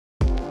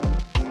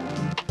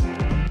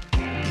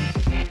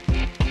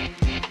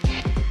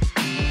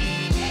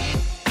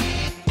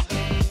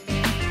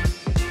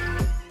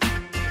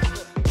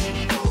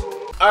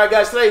Alright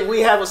guys, today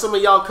we have what some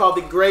of y'all call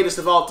the greatest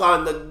of all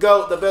time, the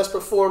GOAT, the best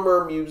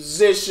performer,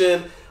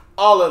 musician,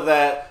 all of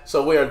that.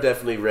 So we are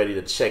definitely ready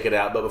to check it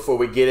out. But before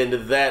we get into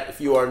that, if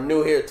you are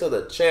new here to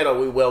the channel,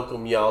 we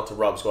welcome y'all to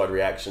Rob Squad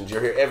Reactions. You're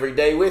here every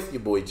day with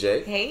your boy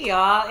Jay. Hey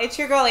y'all, it's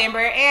your girl Amber,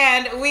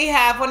 and we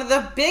have one of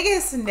the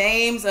biggest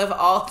names of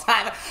all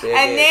time. A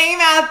name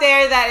out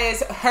there that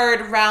is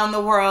heard around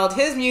the world.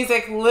 His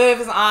music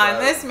lives on. Right.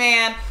 This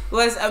man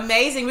was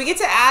amazing. We get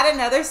to add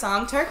another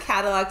song to our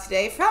catalog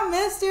today from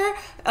Mr.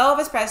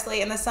 Elvis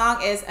Presley, and the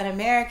song is An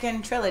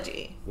American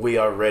Trilogy. We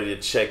are ready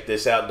to check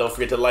this out. Don't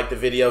forget to like the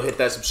video, hit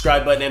that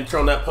subscribe button, and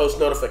turn on that post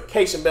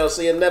notification bell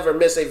so you never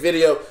miss a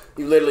video.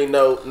 You literally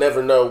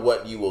never know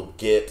what you will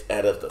get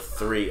out of the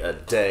 3 a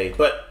day.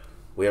 But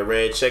we are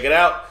ready to check it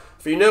out.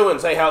 For you new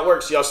ones, hey, how it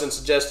works, y'all send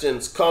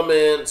suggestions,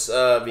 comments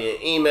via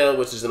email,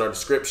 which is in our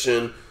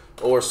description,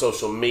 or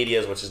social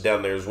medias, which is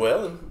down there as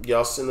well. And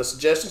y'all send the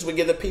suggestions. We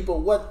give the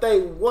people what they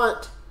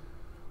want.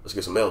 Let's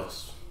get some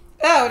Elvis.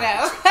 Oh,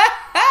 no.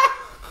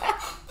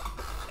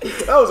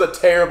 That was a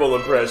terrible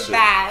impression.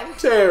 Bad.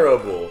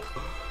 Terrible.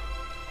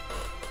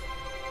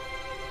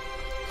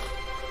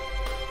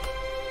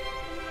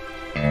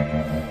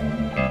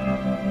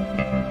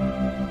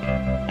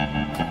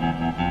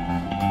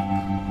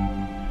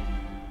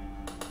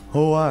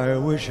 Oh, I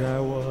wish I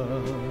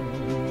was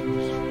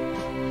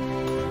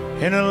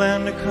in a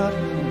land of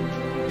cotton.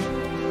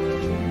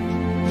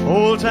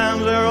 Old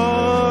times there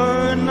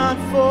are not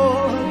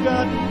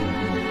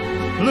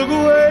forgotten. Look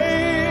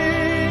away,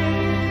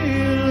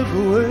 look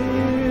away,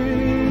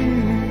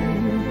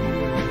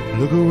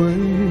 look away,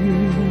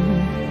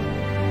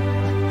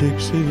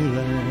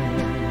 Dixieland.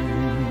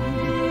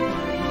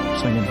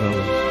 Singing,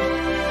 fellas.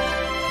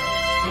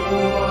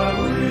 Oh, I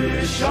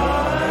wish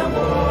I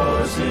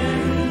was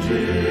in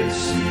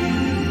Dixie.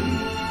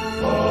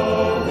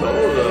 Hold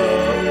up.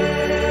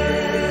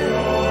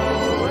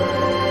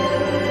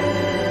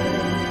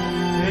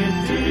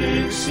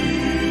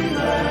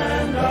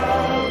 Dixieland,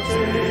 I'll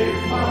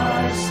take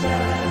my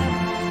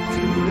stand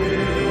to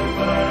live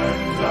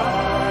and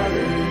die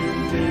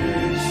in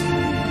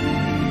Dixie.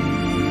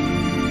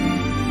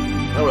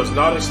 I was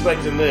not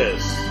expecting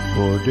this.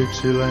 For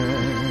Dixieland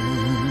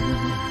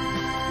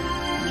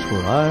is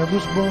where I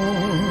was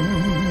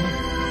born.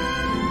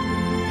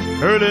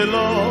 Early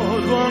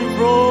Lord, one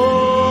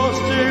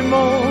frosty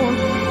morn.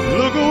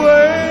 Look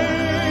away,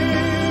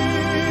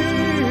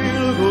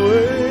 look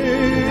away.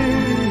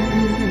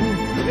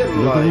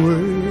 Look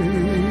away,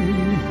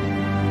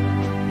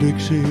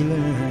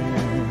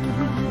 Dixieland.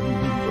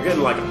 We're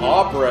getting like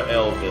opera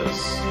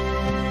Elvis.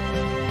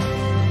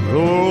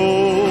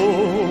 Glory,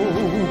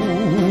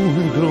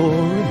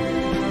 glory,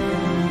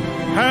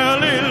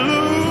 hallelujah.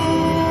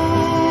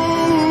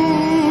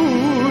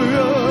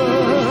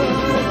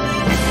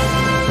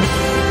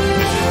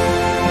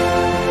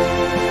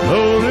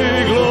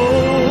 Glory,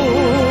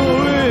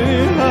 glory,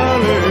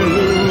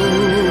 hallelujah.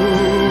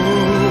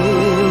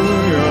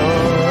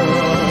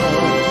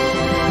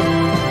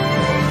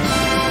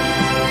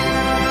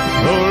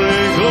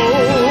 Glory,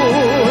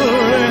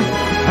 glory,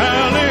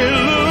 hallelujah.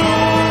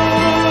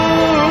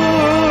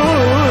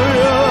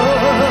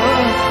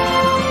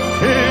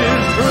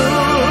 His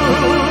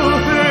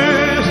truth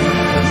is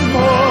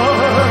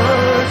marching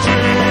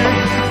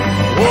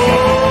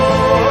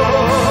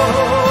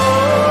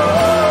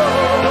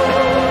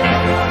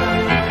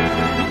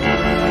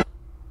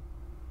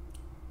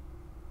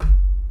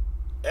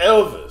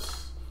Elvis,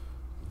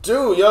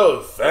 do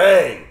your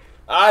thing.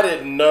 I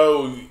didn't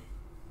know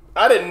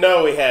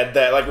he had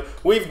that. Like,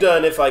 we've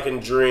done If I Can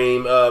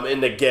Dream,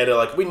 In the Ghetto.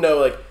 Like, we know,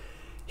 like,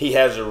 he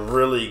has a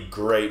really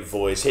great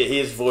voice.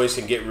 His voice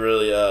can get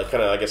really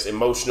kind of, I guess,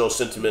 emotional,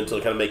 sentimental,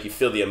 kind of make you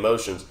feel the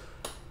emotions.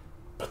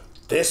 But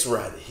this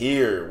right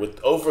here,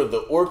 with over the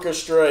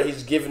orchestra,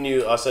 he's giving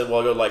you, I said,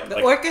 well, like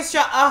the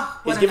orchestra, oh,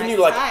 he's what giving nice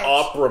you, like, touch.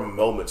 opera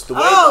moments. The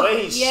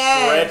way, he's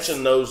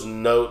stretching those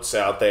notes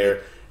out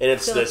there. And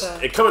it's this,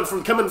 coming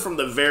from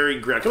the very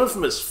ground, coming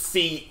from his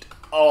feet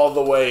all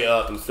the way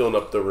up and filling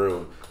up the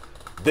room.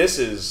 This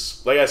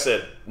is, like I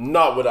said,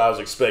 not what I was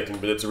expecting,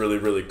 but it's really,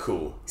 really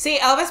cool. See,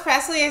 Elvis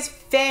Presley is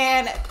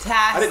fantastic.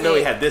 I didn't know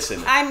he had this in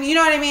it. You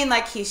know what I mean?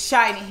 Like, he's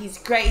shiny, he's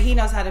great, he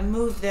knows how to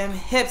move them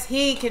hips,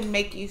 he can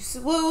make you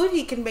swoon,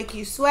 he can make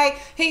you sway,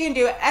 he can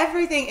do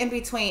everything in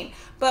between.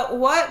 But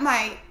what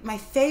my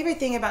favorite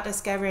thing about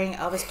discovering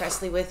Elvis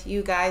Presley with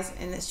you guys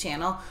in this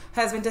channel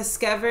has been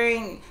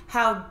discovering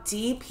how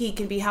deep he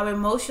can be, how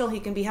emotional he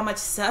can be, how much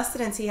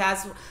sustenance he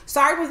has.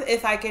 Started with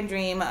If I Can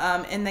Dream,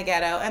 In the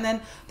Ghetto, and then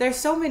there's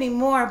so many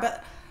more,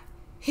 but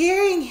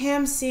hearing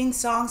him sing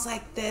songs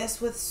like this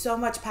with so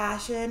much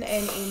passion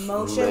and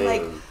emotion,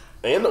 like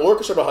And the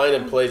orchestra behind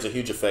him plays a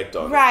huge effect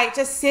on it. Right,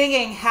 just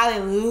singing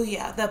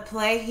Hallelujah. The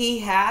play he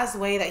has, the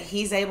way that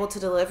he's able to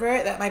deliver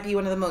it, that might be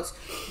one of the most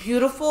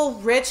beautiful,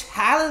 rich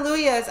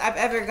Hallelujahs I've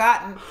ever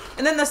gotten.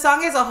 And then the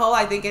song as a whole,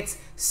 I think it's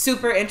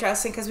super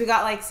interesting because we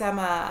got like some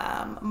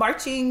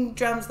marching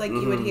drums like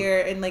you would hear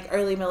in like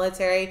early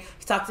military.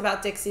 He talked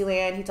about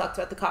Dixieland. He talked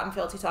about the cotton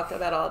fields. He talked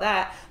about all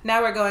that.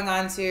 Now we're going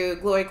on to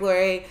Glory,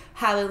 Glory,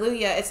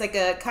 Hallelujah. It's like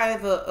a kind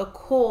of a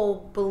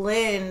cool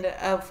blend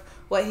of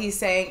what he's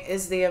saying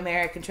is the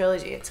American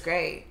trilogy. It's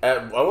great. I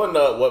want to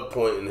know at what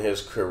point in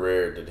his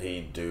career did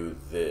he do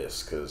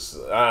this? Because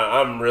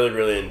I'm really,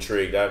 really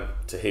intrigued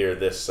to hear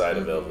this side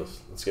of Elvis.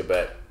 Let's get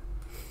back.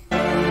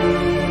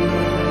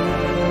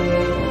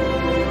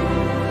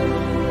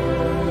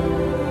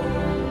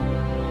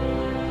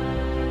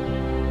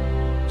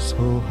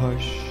 So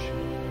hush,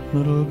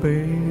 little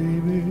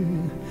baby,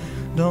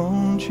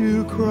 don't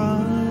you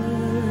cry.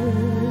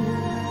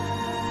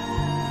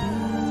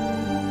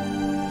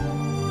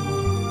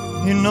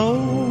 You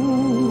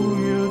know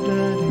your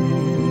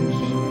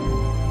daddy's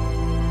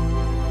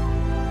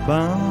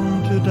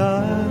bound to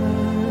die.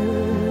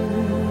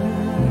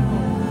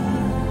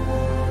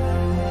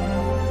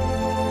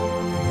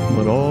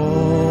 But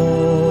all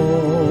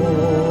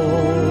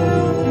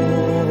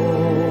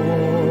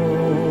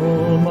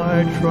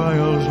my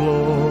trials,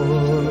 Lord,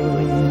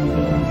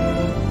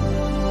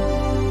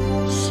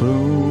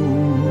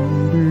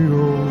 soon be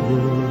over.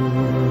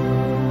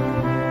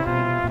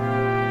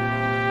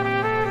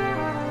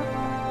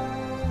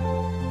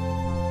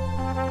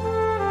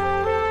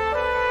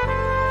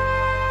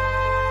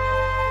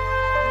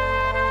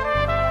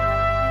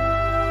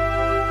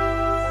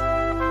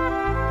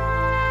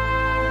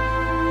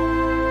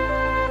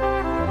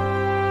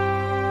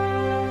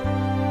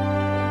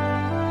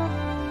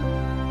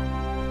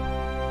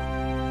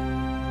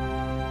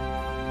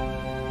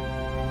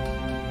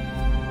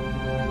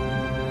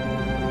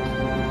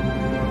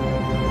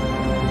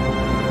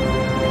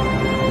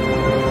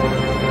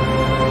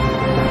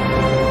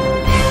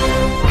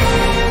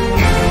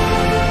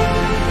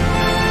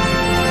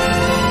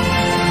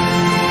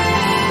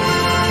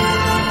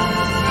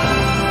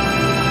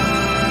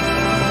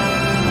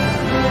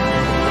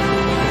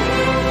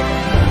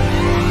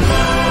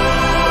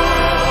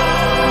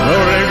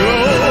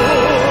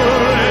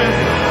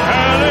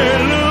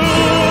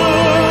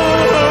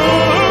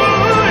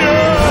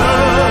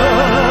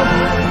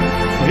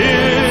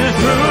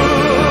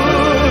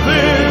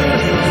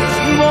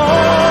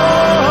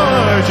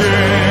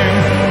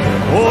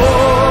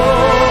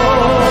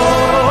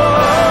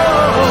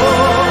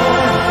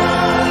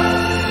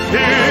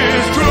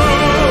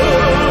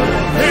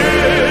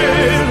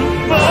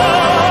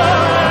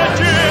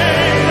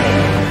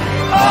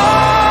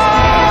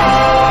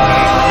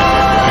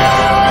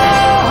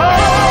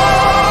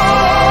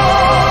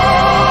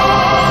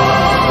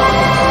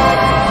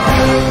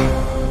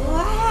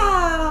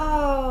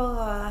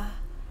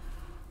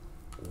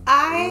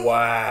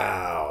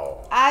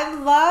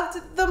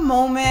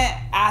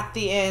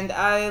 The end.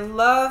 I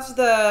loved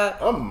the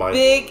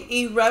big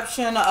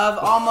eruption of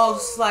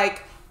almost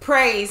like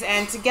praise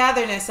and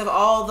togetherness of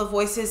all the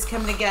voices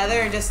coming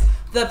together and just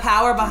the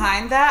power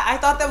behind that. I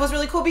thought that was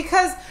really cool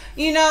because,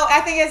 you know,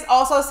 I think it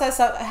also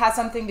has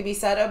something to be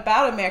said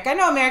about America. I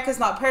know America's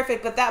not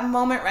perfect, but that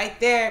moment right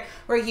there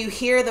where you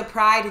hear the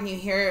pride and you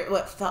hear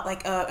what felt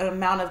like an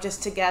amount of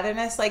just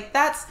togetherness, like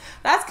that's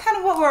kind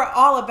of what we're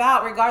all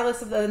about,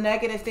 regardless of the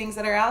negative things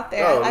that are out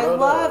there. I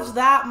loved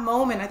that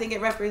moment. I think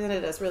it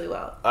represented us really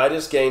well. I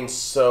just gained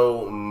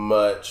so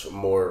much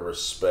more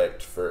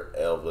respect for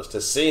Elvis. To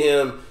see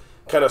him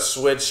kind of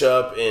switch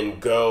up and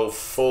go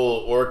full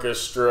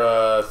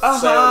orchestra,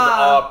 sound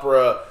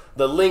opera,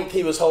 the length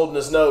he was holding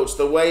his notes,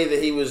 the way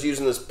that he was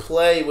using this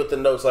play with the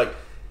notes, like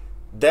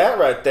that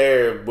right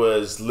there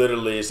was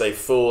literally a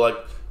full, like,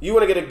 you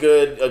want to get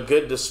a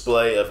good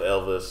display of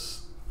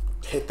Elvis,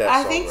 hit that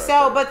song. I think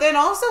so, but then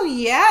also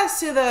yes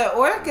to the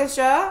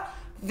orchestra.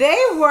 They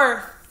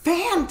were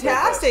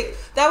fantastic.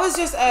 That was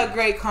just a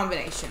great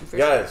combination for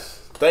guys.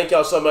 Thank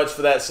y'all so much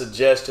for that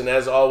suggestion.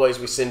 As always,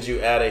 we send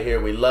you out of here.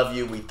 We love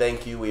you. We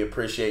thank you. We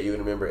appreciate you. And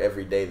remember,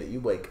 every day that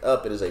you wake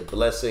up, it is a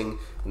blessing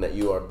and that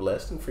you are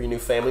blessed. And for your new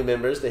family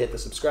members, to hit the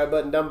subscribe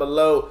button down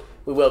below.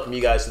 We welcome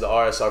you guys to the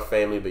RSR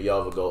family, but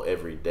y'all will go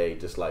every day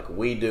just like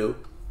we do.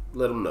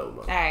 Let them know, Mom.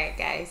 All right,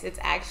 guys. It's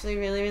actually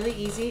really, really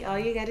easy. All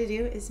you got to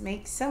do is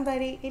make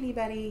somebody,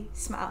 anybody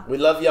smile. We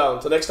love y'all.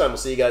 Until next time, we'll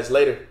see you guys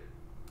later.